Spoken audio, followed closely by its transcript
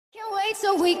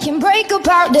So we can break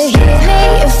apart to hit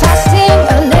me if I seem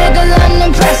a little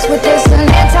unimpressed with this. An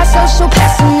antisocial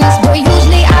pessimist, but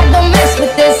usually I don't mess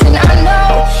with this. And I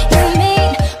know you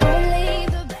mean only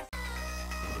the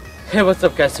best. Hey, what's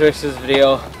up guys? So here's this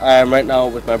video. I'm right now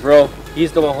with my bro.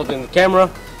 He's the one holding the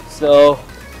camera. So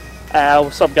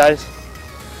what's up guys?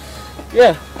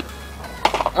 Yeah,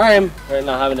 I'm right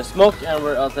now having a smoke and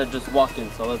we're outside just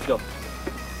walking, so let's go.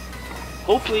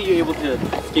 Hopefully you're able to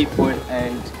skateboard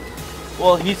and,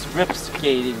 well, he's rip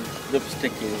sticking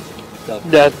stuff.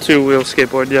 Yeah, two-wheel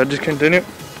skateboard. Yeah, just continue.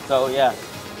 So yeah,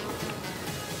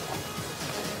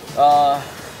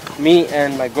 me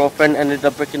and my girlfriend ended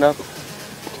up breaking up.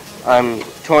 I'm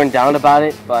torn down about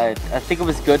it, but I think it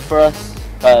was good for us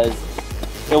because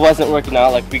it wasn't working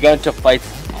out. Like, we got into fights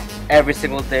every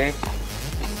single day.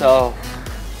 So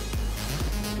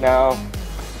now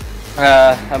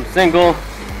I'm single,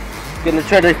 gonna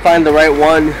try to find the right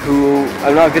one who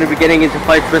I'm not gonna be getting into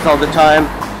fights with all the time.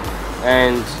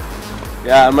 And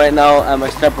yeah, I'm right now at my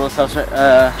stepbrother's house,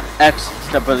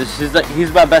 ex-stepbrother.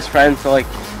 He's my best friend, so like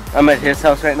I'm at his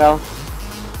house right now.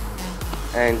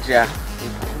 And yeah.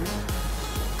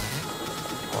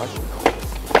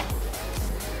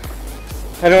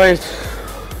 Anyways,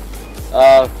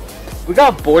 we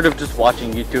got bored of just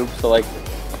watching YouTube, so like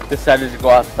decided to go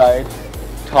outside,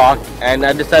 talk, and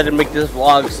I decided to make this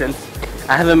vlog since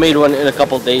I haven't made one in a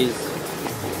couple days.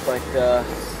 But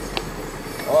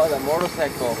oh, the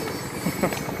motorcycle.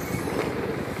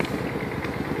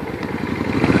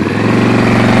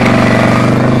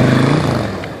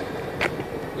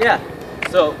 Yeah,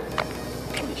 so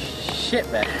shit,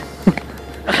 man.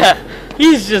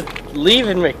 He's just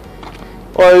leaving me.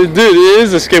 Well, dude, it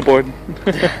is a skateboard.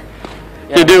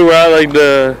 Yeah. You do, we're at like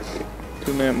the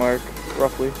 2-minute mark,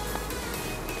 roughly.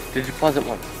 Did you pause it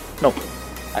once? No.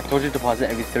 I told you to pause it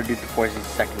every 30 to 40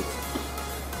 seconds.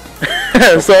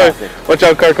 Sorry. Watch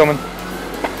out, car coming.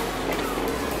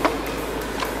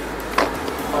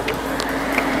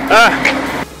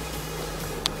 Ah.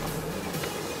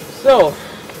 So,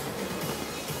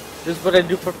 this is what I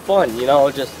do for fun, you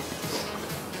know, just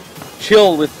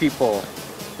chill with people.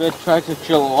 I'm gonna try to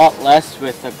chill a lot less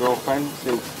with a girlfriend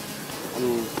since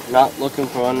I'm not looking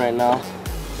for one right now.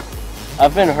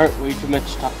 I've been hurt way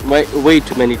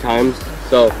too many times,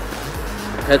 so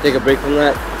I gotta take a break from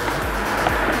that.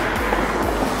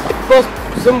 Well,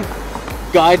 some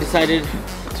guy decided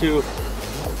to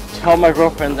tell my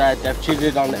girlfriend that I've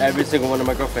cheated on every single one of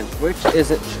my girlfriends, which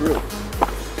isn't true.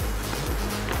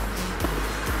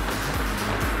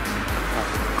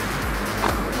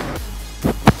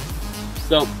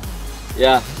 So,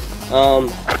 yeah,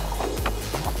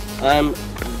 I'm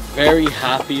very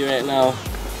happy right now.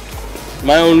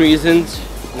 My own reasons,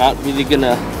 not really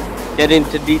gonna get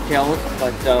into details,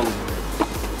 but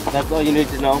that's all you need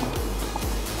to know.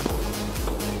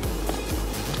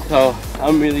 So,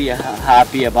 I'm really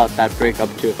happy about that breakup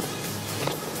too.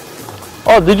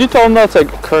 Oh, did you tell him that's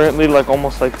like currently like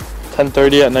almost like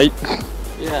 10:30 at night?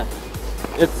 Yeah,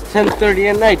 it's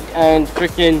 10:30 at night, and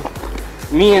freaking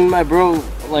me and my bro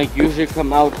like usually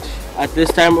come out at this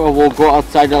time, or we'll go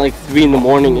outside at like 3 in the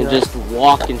morning and just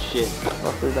walk and shit.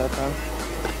 Roughly that time.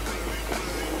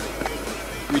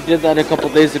 We did that a couple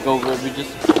days ago where we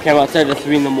just came outside at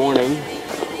 3 in the morning,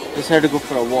 decided to go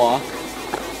for a walk.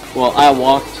 Well, I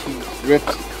walked, he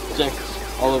ripped sticks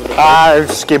all over the place. I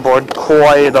skateboard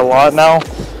quite a lot now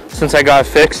since I got it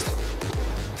fixed,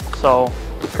 so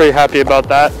pretty happy about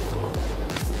that.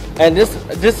 And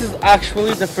this is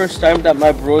actually the first time that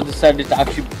my bro decided to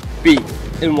actually be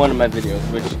in one of my videos,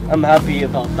 which I'm happy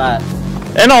about that.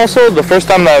 And also the first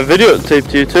time that I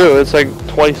videotaped you too. It's like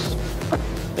twice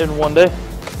in one day.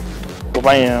 Well,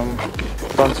 I am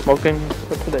done smoking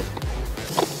for today.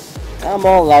 I'm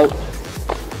all out.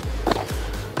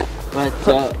 But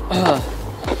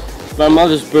it's my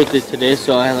mother's birthday today,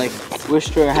 so I like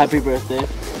wished her a happy birthday.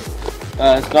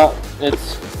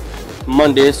 It's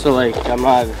Monday, so like I'm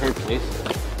not at her place.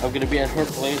 I'm gonna be at her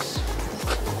place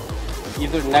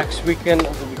either next weekend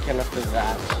or the weekend after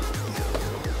that.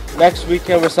 Next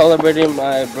weekend we're celebrating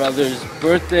my brother's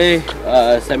birthday,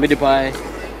 Samidipay.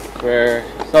 We're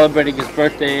celebrating his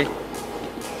birthday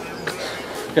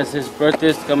because his birthday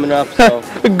is coming up, so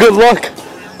good luck.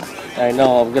 I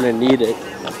know, I'm gonna need it.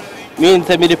 Me and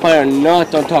Samidipay are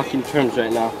not on talking terms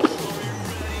right now.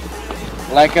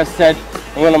 Like I said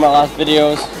in one of my last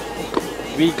videos,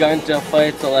 we got into a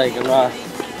fight, so like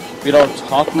we don't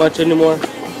talk much anymore.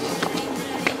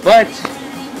 But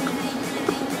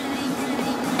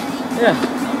yeah.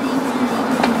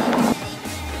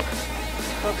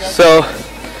 Okay. So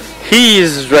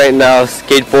he's right now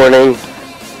skateboarding.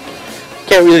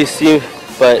 Can't really see,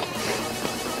 but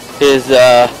He's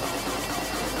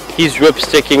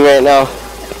ripsticking right now.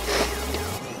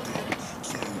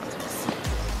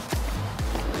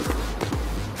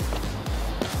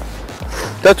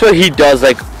 That's what he does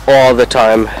like all the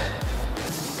time.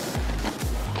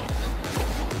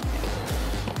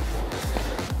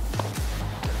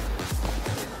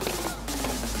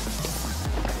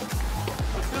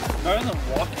 Better than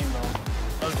walking though.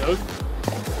 No joke.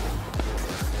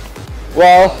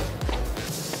 Well,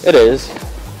 it is.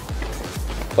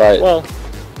 But well,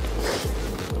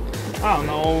 I don't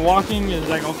know. Walking is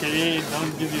like okay, it does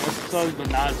give you exercise, but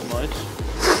not as much.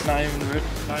 Not even using a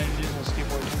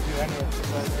skateboard to do any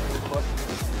exercise.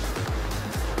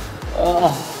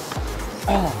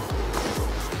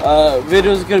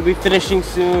 Video's gonna be finishing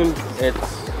soon.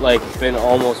 It's like been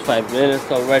almost 5 minutes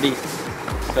already.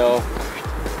 So,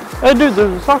 hey dude, there's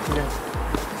a soccer game.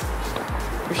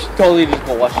 we should totally just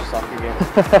go watch the soccer game.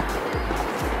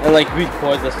 And like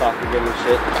record the soccer game and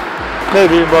shit.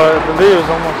 Maybe, but the video's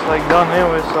almost like done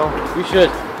anyway, so. We should.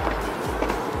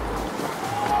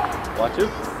 Want to?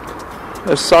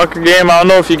 A soccer game, I don't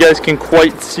know if you guys can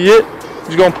quite see it. I'm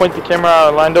just gonna point the camera at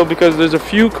Orlando because there's a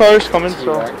few cars coming,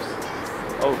 so.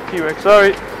 Oh, T-Rex,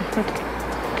 sorry.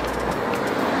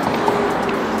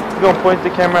 I'm gonna point the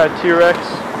camera at T-Rex.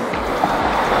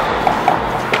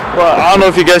 Well, I don't know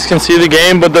if you guys can see the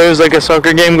game, but there's like a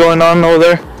soccer game going on over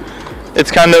there. It's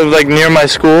kind of like near my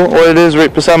school, or it is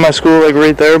right beside my school, like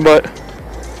right there, but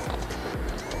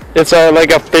it's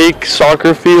like a fake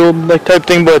soccer field like type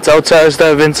thing, but it's outside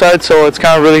instead of inside, so it's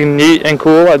kind of really neat and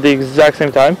cool at the exact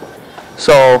same time.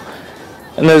 So,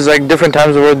 and there's like different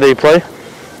times where they play.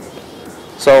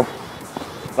 So,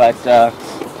 but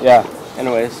yeah,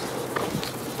 anyways.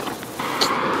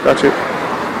 Got you.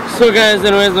 So guys,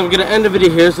 anyways, I'm gonna end the video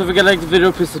here. So if you guys liked the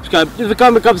video, please subscribe. Leave a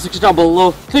comment section down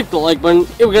below. Click the like button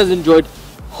if you guys enjoyed.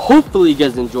 Hopefully you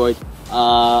guys enjoyed.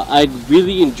 I'd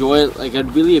really enjoy it. Like,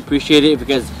 I'd really appreciate it if you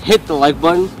guys hit the like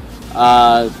button.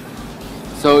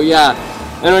 So yeah.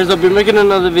 Anyways, I'll be making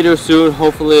another video soon.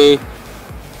 Hopefully,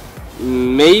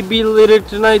 maybe later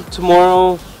tonight,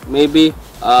 tomorrow, maybe.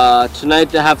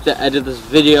 Tonight I have to edit this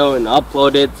video and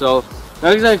upload it. So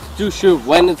not exactly too sure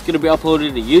when it's gonna be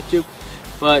uploaded to YouTube.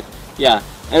 But yeah,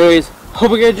 anyways,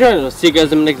 hope you guys enjoyed. I'll see you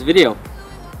guys in the next video.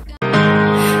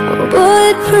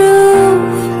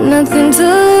 Bulletproof, nothing to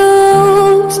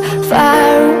lose.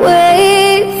 Far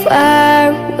away,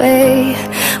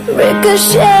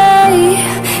 ricochet.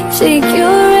 Take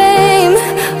you